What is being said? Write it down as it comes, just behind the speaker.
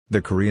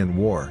The Korean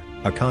War,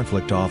 a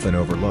conflict often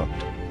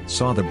overlooked,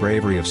 saw the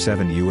bravery of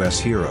 7 U.S.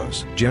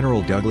 heroes.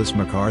 General Douglas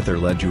MacArthur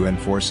led UN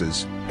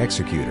forces,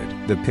 executed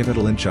the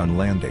pivotal Incheon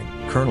Landing.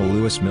 Colonel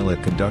Lewis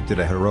Millett conducted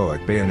a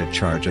heroic bayonet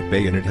charge at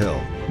Bayonet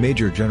Hill.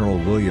 Major General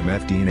William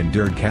F. Dean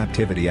endured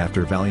captivity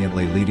after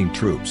valiantly leading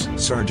troops.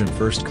 Sergeant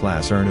First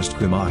Class Ernest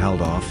Kouma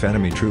held off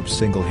enemy troops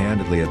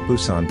single-handedly at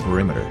Pusan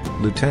Perimeter.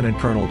 Lieutenant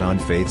Colonel Don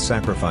Faith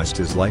sacrificed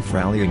his life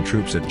rallying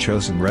troops at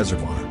Chosin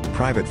Reservoir.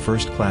 Private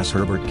First Class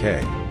Herbert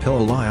K.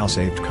 Pililaau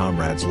saved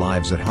comrades'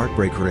 lives at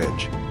Heartbreak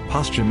Ridge.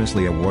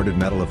 Posthumously awarded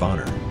Medal of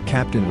Honor,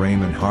 Captain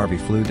Raymond Harvey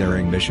flew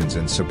daring missions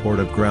in support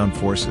of ground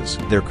forces.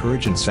 Their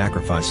courage and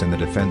sacrifice in the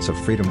defense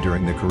of freedom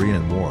during the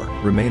Korean War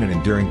remain an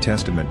enduring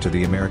testament to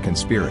the American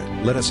spirit.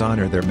 Let us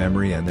honor their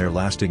memory and their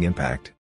lasting impact.